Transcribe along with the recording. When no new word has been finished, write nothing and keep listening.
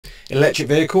Electric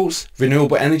vehicles,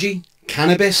 renewable energy,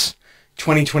 cannabis.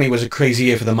 2020 was a crazy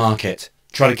year for the market.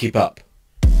 Try to keep up.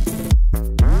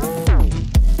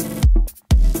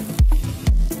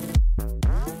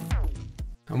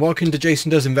 And welcome to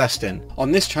Jason Does Investing.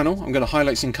 On this channel, I'm going to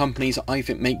highlight some companies I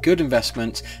think make good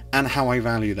investments and how I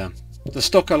value them. The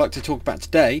stock I'd like to talk about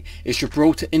today is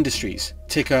Gibraltar Industries,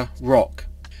 ticker ROC.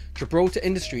 Gibraltar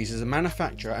Industries is a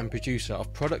manufacturer and producer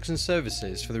of products and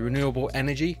services for the renewable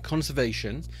energy,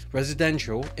 conservation,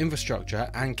 residential,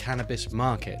 infrastructure and cannabis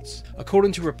markets.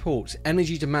 According to reports,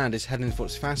 energy demand is heading for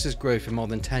its fastest growth in more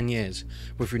than 10 years,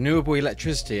 with renewable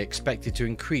electricity expected to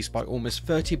increase by almost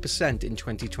 30% in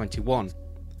 2021.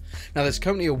 Now, there's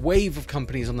currently a wave of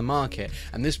companies on the market,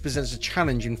 and this presents a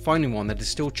challenge in finding one that is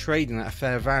still trading at a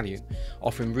fair value,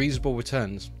 offering reasonable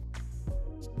returns.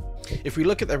 If we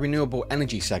look at the renewable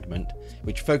energy segment,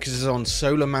 which focuses on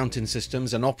solar mountain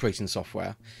systems and operating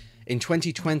software, in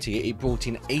 2020 it brought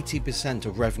in 80%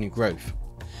 of revenue growth.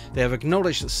 They have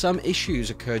acknowledged that some issues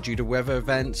occurred due to weather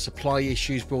events, supply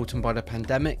issues brought on by the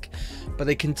pandemic, but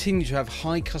they continue to have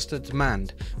high customer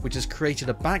demand, which has created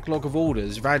a backlog of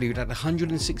orders valued at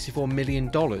 $164 million,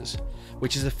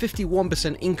 which is a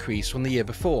 51% increase from the year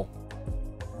before.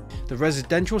 The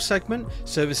residential segment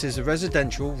services the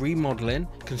residential, remodeling,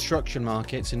 construction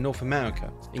markets in North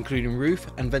America, including roof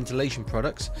and ventilation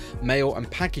products, mail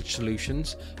and package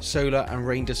solutions, solar and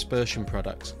rain dispersion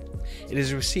products. It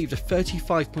has received a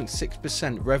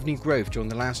 35.6% revenue growth during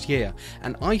the last year,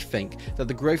 and I think that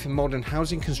the growth in modern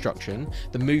housing construction,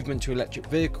 the movement to electric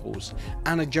vehicles,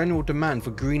 and a general demand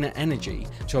for greener energy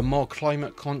to a more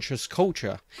climate conscious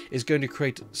culture is going to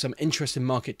create some interesting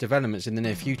market developments in the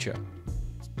near future.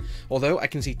 Although I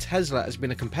can see Tesla has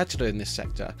been a competitor in this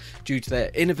sector due to their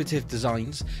innovative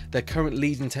designs, their current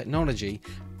leading technology,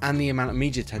 and the amount of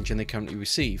media attention they currently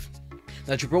receive.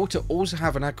 Now, Gibraltar also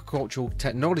have an agricultural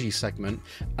technology segment,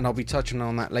 and I'll be touching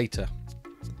on that later.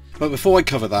 But before I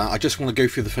cover that, I just want to go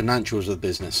through the financials of the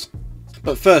business.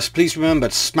 But first, please remember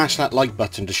to smash that like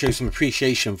button to show some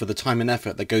appreciation for the time and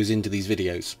effort that goes into these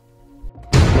videos.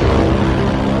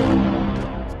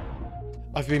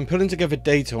 I've been putting together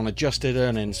data on adjusted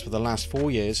earnings for the last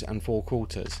 4 years and 4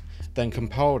 quarters, then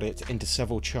compiled it into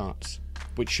several charts,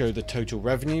 which show the total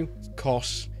revenue,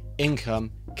 costs,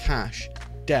 income, cash,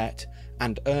 debt,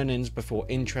 and earnings before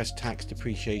interest, tax,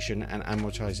 depreciation, and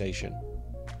amortization.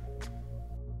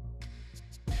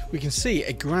 We can see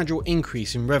a gradual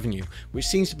increase in revenue, which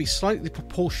seems to be slightly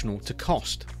proportional to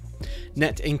cost.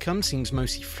 Net income seems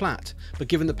mostly flat, but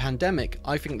given the pandemic,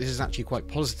 I think this is actually quite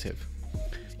positive.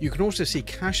 You can also see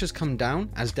cash has come down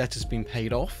as debt has been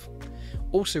paid off.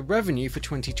 Also, revenue for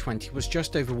 2020 was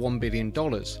just over $1 billion,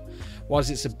 whilst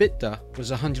its EBITDA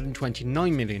was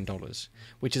 $129 million,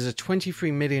 which is a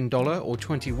 $23 million or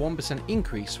 21%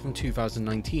 increase from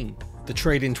 2019. The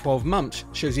trailing 12 months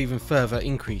shows even further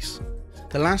increase.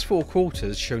 The last 4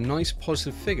 quarters show nice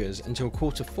positive figures until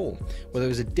quarter 4, where there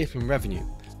was a dip in revenue,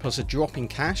 plus a drop in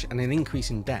cash and an increase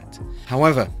in debt.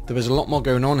 However, there is a lot more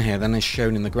going on here than is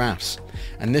shown in the graphs,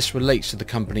 and this relates to the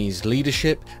company's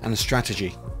leadership and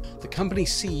strategy. The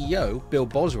company's CEO, Bill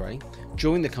Bosway,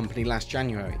 joined the company last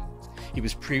January. He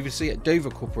was previously at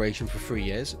Dover Corporation for 3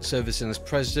 years, servicing as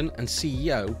president and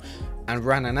CEO, and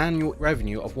ran an annual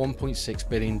revenue of $1.6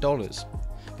 billion.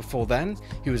 Before then,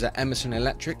 he was at Emerson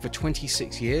Electric for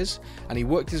 26 years, and he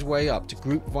worked his way up to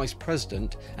Group Vice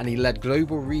President, and he led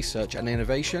global research and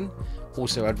innovation,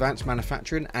 also advanced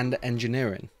manufacturing and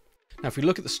engineering. Now, if we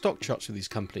look at the stock charts of these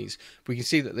companies, we can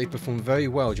see that they performed very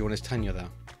well during his tenure there.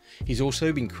 He's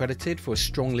also been credited for his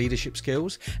strong leadership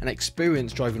skills and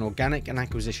experience driving organic and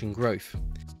acquisition growth.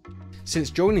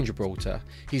 Since joining Gibraltar,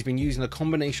 he's been using a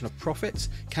combination of profits,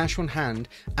 cash on hand,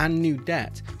 and new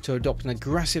debt to adopt an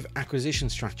aggressive acquisition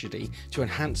strategy to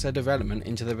enhance their development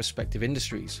into their respective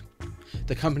industries.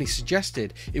 The company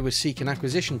suggested it was seeking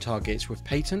acquisition targets with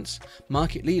patents,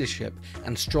 market leadership,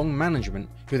 and strong management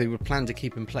who they would plan to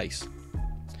keep in place.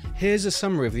 Here's a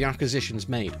summary of the acquisitions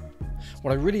made.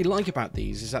 What I really like about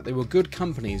these is that they were good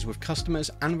companies with customers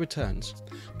and returns.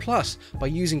 Plus, by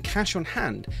using cash on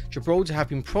hand, Gibraltar have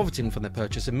been profiting from their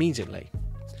purchase immediately.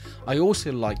 I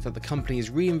also like that the company is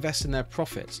reinvesting their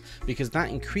profits because that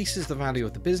increases the value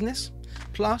of the business.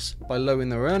 Plus, by lowering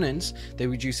their earnings, they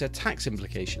reduce their tax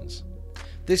implications.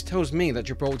 This tells me that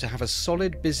Gibraltar have a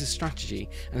solid business strategy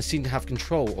and seem to have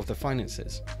control of their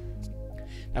finances.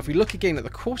 Now, if we look again at the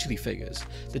quarterly figures,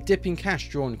 the dip in cash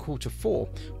drawn in quarter 4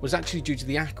 was actually due to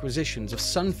the acquisitions of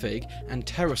Sunfig and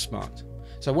TerraSmart.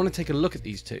 So I want to take a look at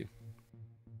these two.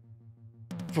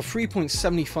 For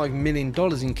 $3.75 million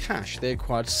in cash, they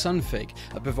acquired Sunfig,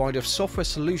 a provider of software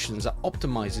solutions that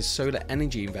optimizes solar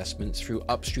energy investments through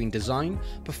upstream design,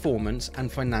 performance, and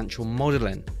financial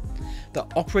modeling. The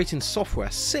operating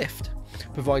software, SIFT,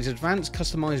 provides advanced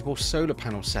customizable solar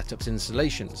panel setups and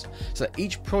installations, so that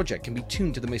each project can be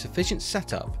tuned to the most efficient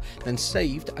setup, then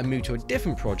saved and moved to a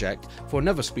different project for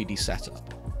another speedy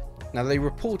setup. Now, they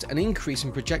report an increase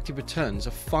in projected returns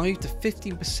of 5 to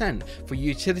 15% for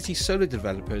utility solar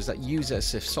developers that use their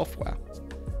SIFT software.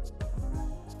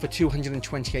 For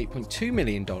 $228.2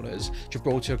 million,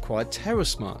 Gibraltar acquired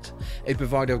TerraSmart, a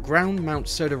provider of ground mount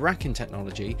solar racking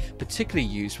technology particularly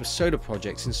used for solar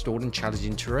projects installed in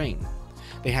challenging terrain.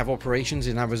 They have operations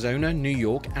in Arizona, New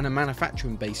York, and a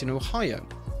manufacturing base in Ohio.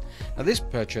 Now, this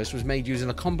purchase was made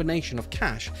using a combination of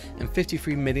cash and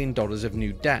 $53 million of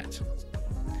new debt.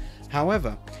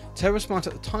 However, TerraSmart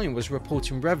at the time was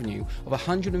reporting revenue of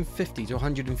 $150 to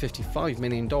 $155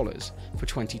 million for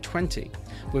 2020,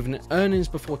 with an earnings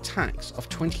before tax of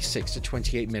 $26 to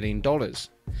 $28 million.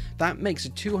 That makes a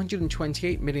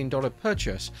 $228 million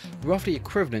purchase roughly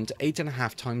equivalent to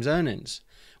 8.5 times earnings,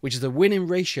 which is a winning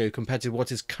ratio compared to what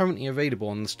is currently available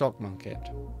on the stock market.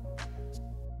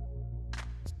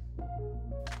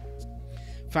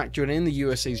 Factoring in the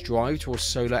USA's drive towards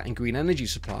solar and green energy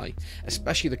supply,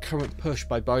 especially the current push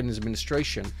by Biden's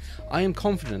administration, I am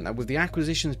confident that with the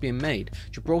acquisitions being made,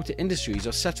 Gibraltar Industries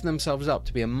are setting themselves up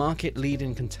to be a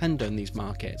market-leading contender in these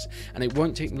markets, and it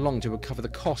won't take them long to recover the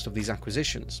cost of these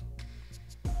acquisitions.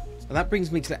 And that brings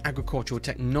me to the agricultural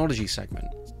technology segment.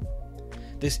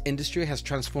 This industry has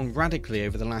transformed radically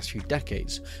over the last few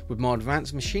decades, with more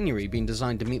advanced machinery being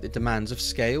designed to meet the demands of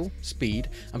scale, speed,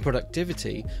 and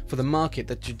productivity for the market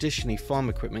that traditionally farm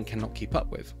equipment cannot keep up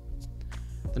with.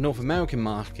 The North American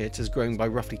market has grown by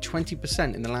roughly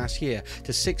 20% in the last year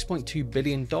to $6.2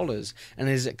 billion and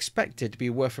is expected to be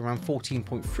worth around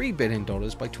 $14.3 billion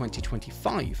by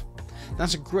 2025.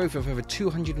 That's a growth of over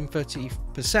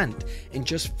 230% in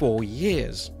just 4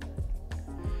 years.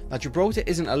 Now, Gibraltar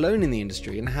isn't alone in the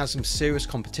industry and has some serious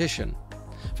competition.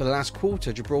 For the last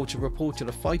quarter, Gibraltar reported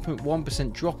a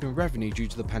 5.1% drop in revenue due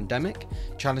to the pandemic,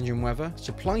 challenging weather,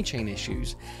 supply chain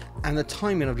issues, and the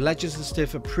timing of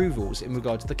legislative approvals in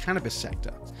regard to the cannabis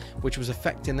sector, which was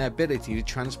affecting their ability to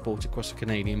transport across the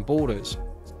Canadian borders.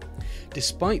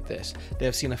 Despite this, they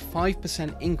have seen a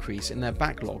 5% increase in their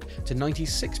backlog to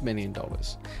 $96 million,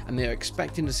 and they are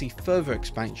expecting to see further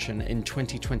expansion in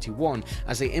 2021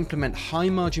 as they implement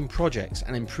high-margin projects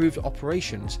and improved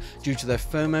operations due to their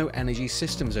Thermo Energy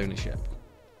Systems ownership.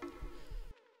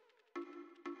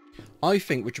 I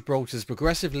think with Gibraltar's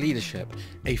progressive leadership,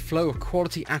 a flow of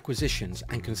quality acquisitions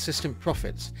and consistent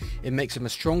profits, it makes them a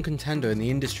strong contender in the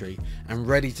industry and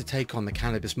ready to take on the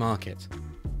cannabis market.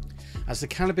 As the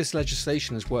cannabis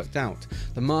legislation has worked out,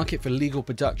 the market for legal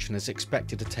production is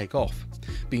expected to take off,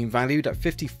 being valued at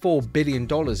 $54 billion in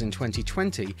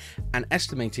 2020 and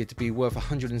estimated to be worth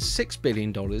 $106 billion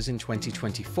in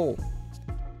 2024.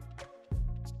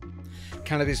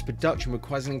 Cannabis production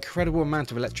requires an incredible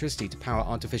amount of electricity to power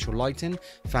artificial lighting,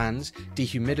 fans,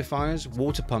 dehumidifiers,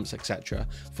 water pumps, etc.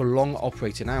 for long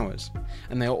operating hours,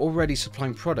 and they are already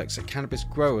supplying products that cannabis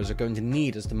growers are going to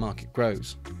need as the market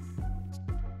grows.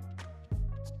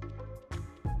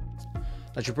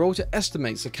 Now, Gibraltar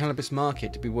estimates the cannabis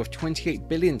market to be worth $28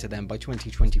 billion to them by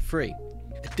 2023.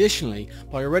 Additionally,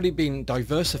 by already being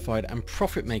diversified and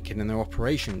profit-making in their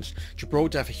operations,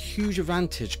 Gibraltar have a huge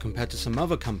advantage compared to some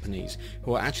other companies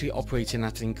who are actually operating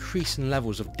at increasing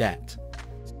levels of debt.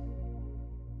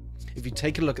 If you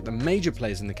take a look at the major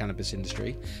players in the cannabis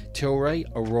industry, Tilray,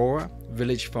 Aurora,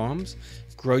 Village Farms,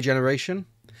 Grow Generation,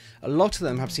 a lot of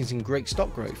them have seen some great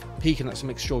stock growth, peaking at some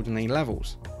extraordinary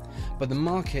levels. But the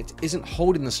market isn't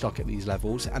holding the stock at these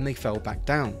levels and they fell back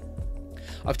down.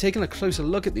 I've taken a closer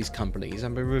look at these companies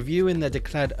and been reviewing their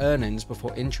declared earnings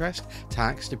before interest,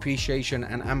 tax, depreciation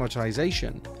and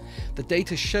amortization. The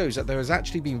data shows that there has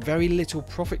actually been very little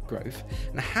profit growth,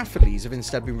 and half of these have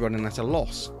instead been running at a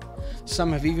loss.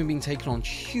 Some have even been taking on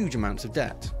huge amounts of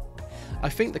debt. I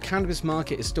think the cannabis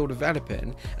market is still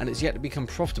developing and it's yet to become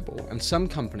profitable, and some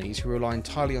companies who rely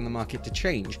entirely on the market to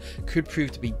change could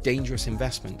prove to be dangerous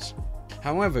investments.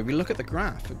 However, if we look at the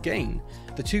graph, again,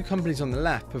 the two companies on the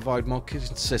left provide more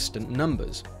consistent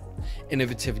numbers.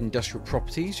 Innovative Industrial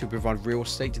Properties, who provide real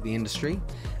estate to the industry,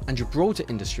 and Gibraltar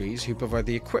Industries, who provide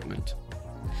the equipment.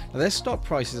 Now, their stock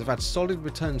prices have had solid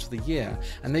returns for the year,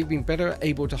 and they've been better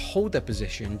able to hold their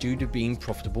position due to being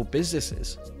profitable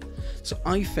businesses. So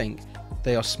I think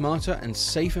they are smarter and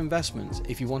safe investments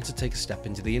if you want to take a step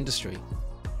into the industry.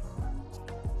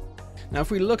 Now, if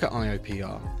we look at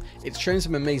IOPR, it's shown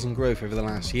some amazing growth over the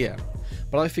last year,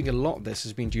 but I think a lot of this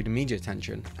has been due to media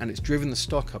attention, and it's driven the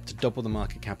stock up to double the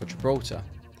market cap of Gibraltar,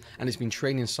 and it's been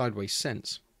trading sideways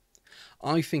since.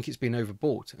 I think it's been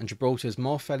overbought, and Gibraltar is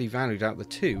more fairly valued out of the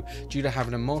two due to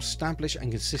having a more established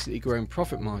and consistently growing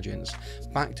profit margins,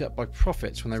 backed up by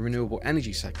profits from their renewable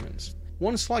energy segments.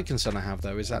 One slight concern I have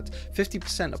though is that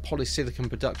 50% of polysilicon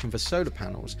production for solar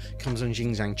panels comes from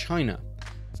Xinjiang, China,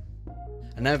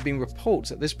 and there have been reports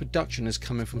that this production is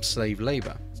coming from slave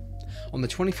labour. On the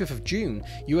 25th of June,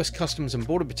 US Customs and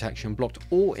Border Protection blocked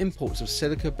all imports of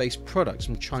silica-based products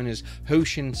from China's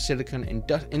Hoshin Silicon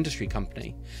Industry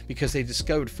Company because they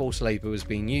discovered forced labour was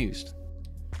being used.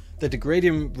 The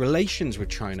degrading relations with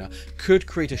China could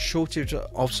create a shortage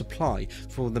of supply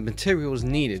for the materials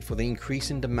needed for the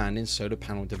increase in demand in solar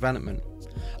panel development,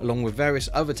 along with various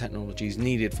other technologies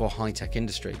needed for high-tech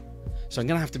industry. So I'm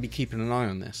going to have to be keeping an eye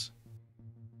on this.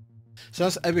 So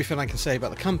that's everything I can say about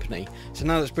the company, so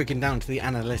now let's break it down to the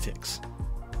analytics.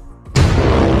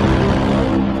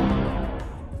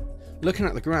 Looking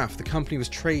at the graph, the company was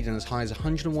trading as high as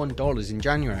 $101 in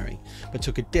January, but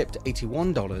took a dip to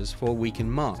 $81 for a week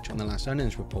in March on the last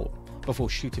earnings report, before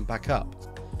shooting back up.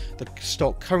 The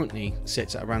stock currently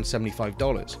sits at around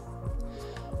 $75.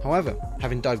 However,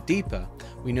 having dived deeper,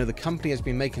 we know the company has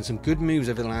been making some good moves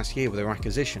over the last year with their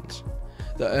acquisitions.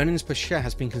 The earnings per share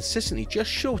has been consistently just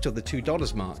short of the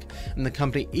 $2 mark, and the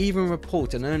company even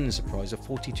reported an earnings surprise of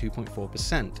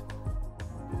 42.4%.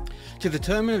 To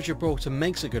determine if Gibraltar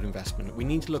makes a good investment, we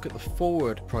need to look at the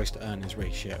forward price to earnings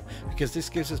ratio, because this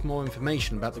gives us more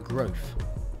information about the growth.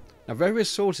 Now, various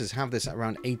sources have this at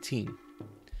around 18.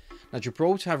 Now,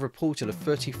 Gibraltar have reported a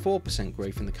 34%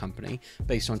 growth in the company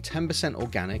based on 10%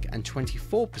 organic and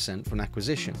 24% from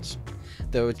acquisitions.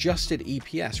 Their adjusted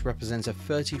EPS represents a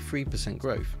 33%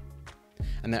 growth,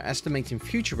 and they're estimating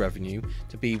future revenue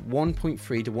to be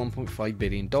 $1.3 to $1.5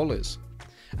 billion,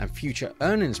 and future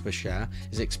earnings per share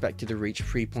is expected to reach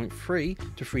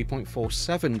 $3.3 to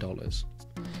 $3.47.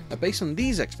 Now, based on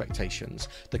these expectations,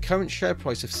 the current share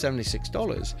price of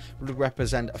 $76 would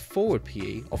represent a forward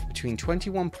PE of between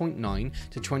 21.9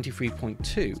 to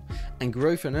 23.2 and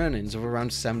growth in earnings of around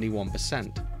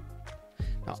 71%.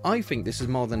 Now, I think this is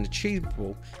more than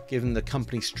achievable given the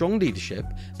company's strong leadership,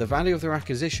 the value of their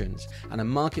acquisitions, and a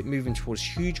market moving towards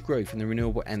huge growth in the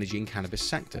renewable energy and cannabis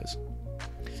sectors.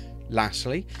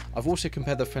 Lastly, I've also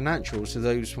compared the financials to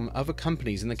those from other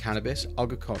companies in the cannabis,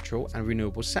 agricultural and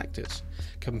renewable sectors,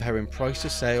 comparing price to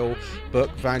sale,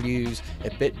 book values,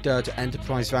 EBITDA to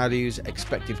enterprise values,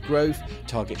 expected growth,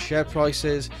 target share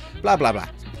prices, blah blah blah.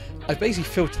 I've basically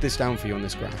filtered this down for you on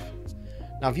this graph.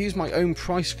 Now, I've used my own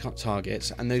price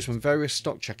targets and those from various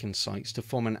stock checking sites to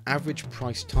form an average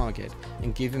price target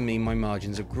and giving me my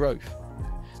margins of growth.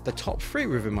 The top three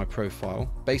within my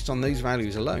profile, based on those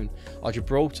values alone, are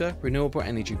Gibraltar, Renewable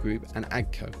Energy Group and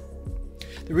AGCO.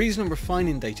 The reason I'm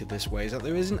refining data this way is that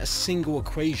there isn't a single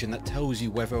equation that tells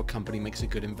you whether a company makes a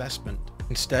good investment.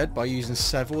 Instead, by using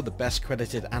several of the best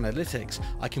credited analytics,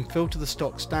 I can filter the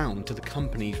stocks down to the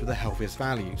companies with the healthiest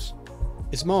values.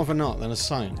 It's more of an art than a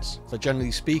science, but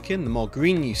generally speaking, the more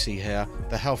green you see here,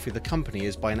 the healthier the company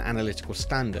is by an analytical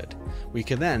standard. We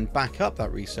can then back up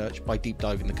that research by deep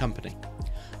diving the company.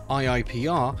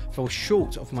 IIPR fell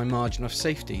short of my margin of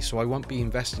safety, so I won't be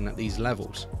investing at these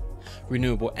levels.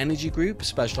 Renewable Energy Group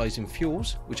specialised in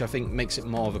fuels, which I think makes it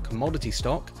more of a commodity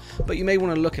stock, but you may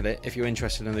want to look at it if you're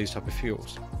interested in those type of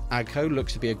fuels. AGCO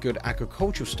looks to be a good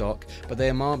agricultural stock, but they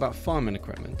are more about farming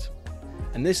equipment.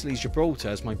 And this leaves Gibraltar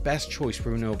as my best choice for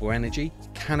renewable energy,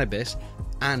 cannabis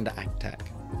and agtech.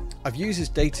 I've used this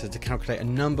data to calculate a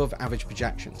number of average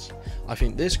projections. I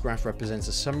think this graph represents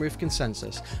a summary of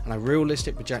consensus and a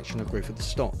realistic projection of growth of the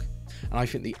stock, and I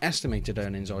think the estimated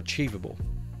earnings are achievable.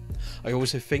 I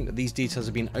also think that these details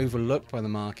have been overlooked by the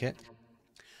market.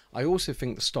 I also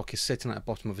think the stock is sitting at the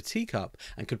bottom of a teacup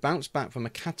and could bounce back from a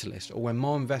catalyst or when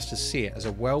more investors see it as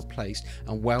a well-placed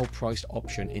and well-priced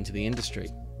option into the industry.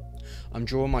 I'm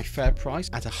drawing my fair price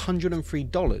at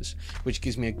 $103, which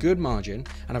gives me a good margin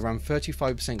and around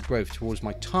 35% growth towards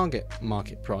my target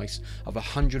market price of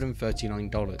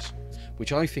 $139,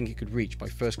 which I think it could reach by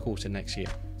first quarter next year.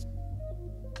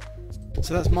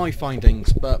 So that's my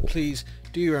findings, but please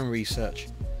do your own research.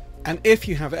 And if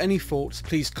you have any thoughts,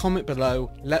 please comment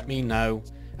below, let me know,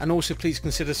 and also please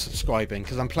consider subscribing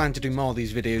because I'm planning to do more of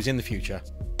these videos in the future.